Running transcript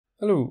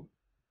Hello,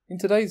 in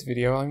today's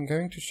video I'm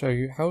going to show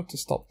you how to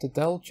stop the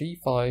Dell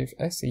G5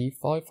 SE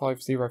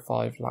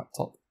 5505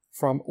 laptop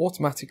from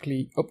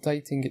automatically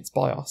updating its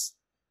BIOS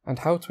and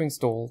how to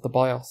install the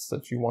BIOS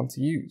that you want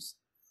to use.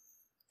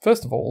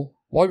 First of all,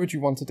 why would you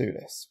want to do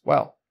this?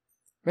 Well,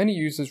 many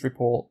users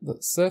report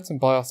that certain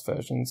BIOS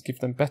versions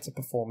give them better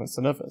performance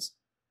than others,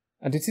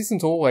 and it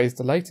isn't always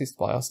the latest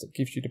BIOS that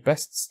gives you the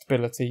best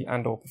stability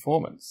and/or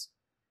performance.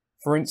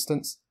 For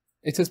instance,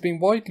 it has been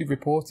widely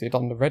reported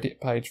on the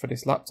Reddit page for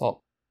this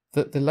laptop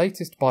that the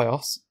latest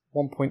BIOS,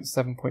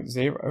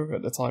 1.7.0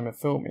 at the time of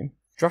filming,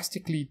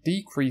 drastically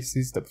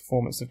decreases the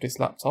performance of this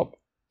laptop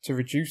to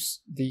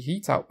reduce the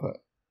heat output.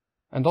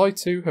 And I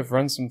too have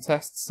run some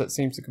tests that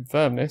seem to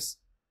confirm this,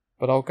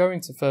 but I'll go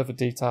into further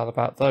detail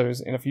about those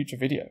in a future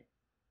video.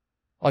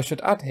 I should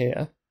add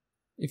here,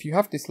 if you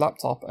have this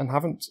laptop and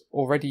haven't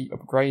already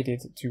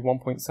upgraded to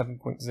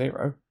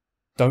 1.7.0,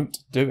 don't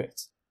do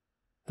it.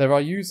 There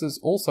are users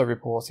also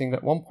reporting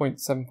that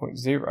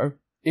 1.7.0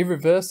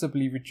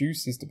 irreversibly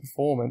reduces the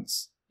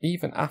performance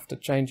even after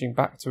changing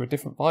back to a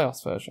different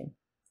BIOS version.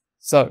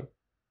 So,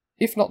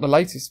 if not the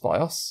latest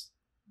BIOS,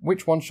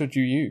 which one should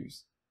you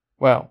use?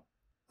 Well,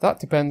 that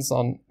depends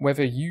on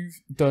whether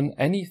you've done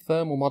any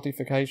thermal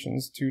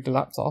modifications to the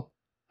laptop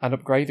and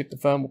upgraded the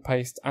thermal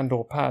paste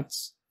and/or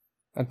pads,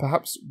 and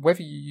perhaps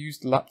whether you use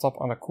the laptop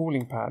on a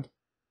cooling pad.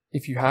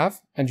 If you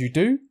have, and you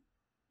do,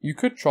 you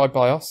could try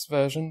BIOS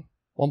version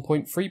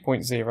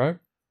 1.3.0,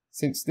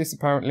 since this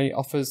apparently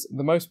offers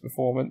the most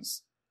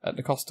performance at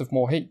the cost of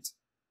more heat.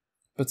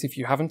 But if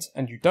you haven't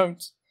and you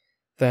don't,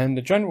 then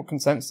the general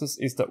consensus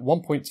is that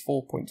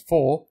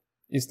 1.4.4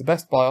 is the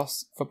best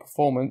BIOS for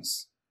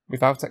performance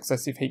without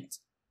excessive heat.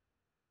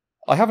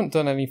 I haven't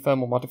done any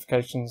thermal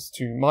modifications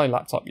to my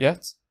laptop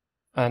yet,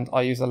 and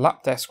I use a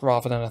lap desk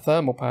rather than a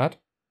thermal pad,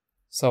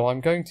 so I'm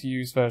going to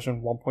use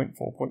version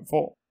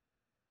 1.4.4.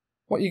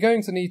 What you're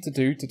going to need to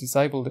do to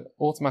disable the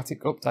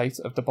automatic update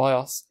of the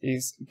BIOS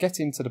is get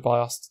into the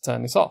BIOS to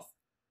turn this off.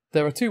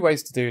 There are two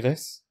ways to do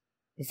this.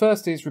 The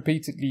first is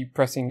repeatedly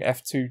pressing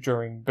F2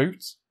 during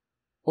boot,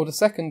 or the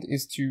second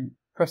is to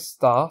press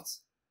Start,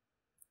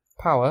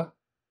 Power,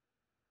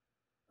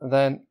 and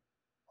then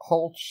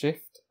hold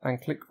Shift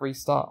and click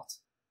Restart.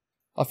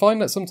 I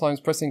find that sometimes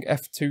pressing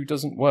F2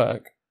 doesn't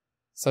work,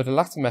 so the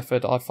latter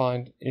method I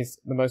find is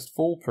the most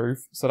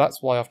foolproof, so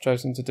that's why I've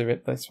chosen to do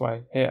it this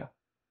way here.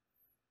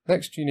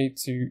 Next you need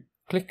to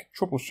click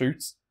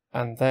Troubleshoot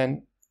and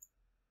then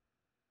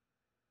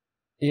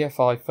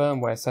EFI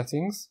firmware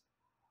settings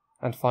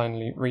and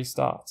finally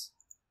Restart.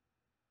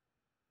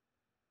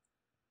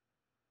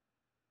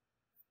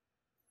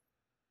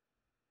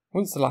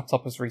 Once the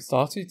laptop has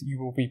restarted, you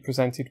will be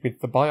presented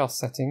with the BIOS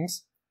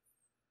settings.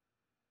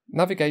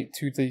 Navigate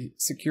to the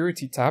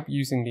Security tab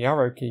using the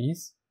arrow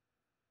keys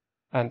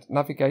and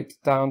navigate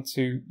down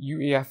to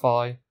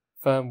UEFI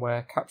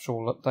firmware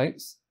capsule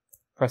updates.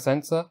 Press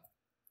Enter.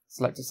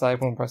 Select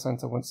Disable and press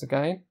Enter once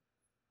again,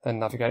 then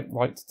navigate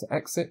right to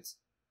Exit,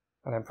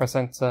 and then press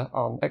Enter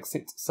on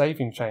Exit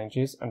Saving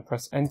Changes and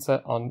press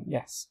Enter on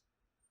Yes.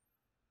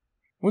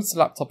 Once the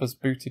laptop has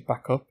booted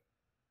back up,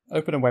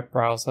 open a web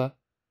browser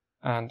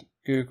and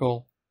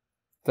Google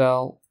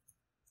Dell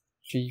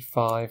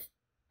G5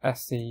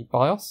 SE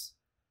BIOS.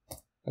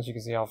 As you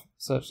can see, I've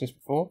searched this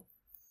before,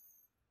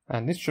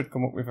 and this should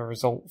come up with a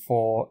result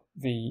for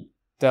the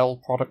Dell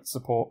product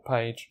support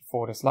page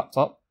for this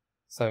laptop.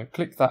 So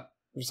click that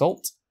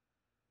result,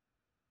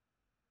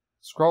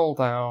 scroll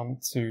down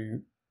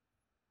to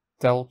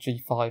Dell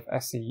G5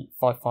 SE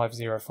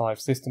 5505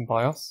 System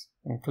BIOS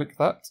and click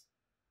that.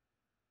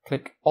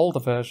 Click Older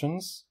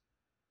Versions,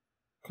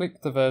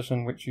 click the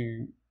version which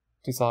you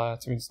desire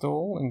to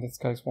install, in this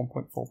case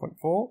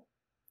 1.4.4,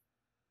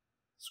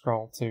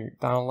 scroll to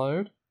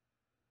Download,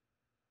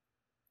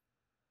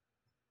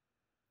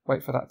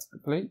 wait for that to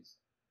complete,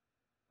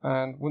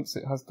 and once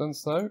it has done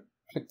so,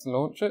 click to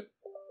launch it.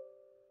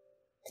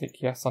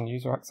 Click Yes on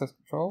User Access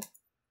Control.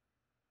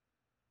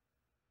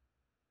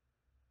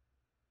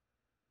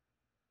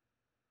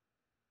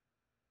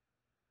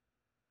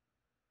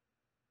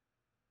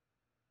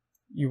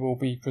 You will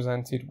be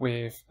presented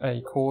with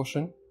a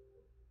caution.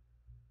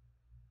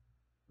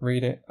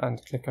 Read it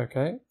and click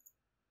OK.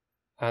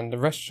 And the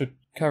rest should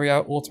carry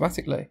out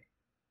automatically.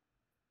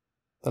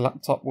 The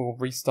laptop will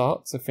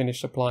restart to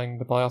finish applying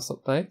the BIOS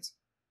update.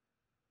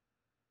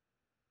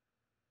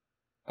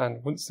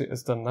 And once it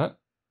has done that,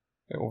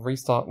 it will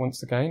restart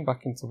once again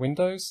back into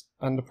Windows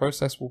and the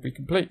process will be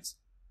complete.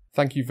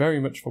 Thank you very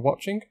much for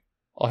watching.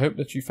 I hope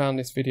that you found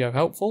this video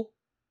helpful.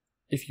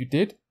 If you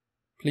did,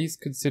 please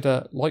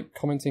consider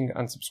commenting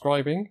and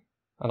subscribing,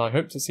 and I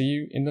hope to see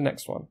you in the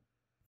next one.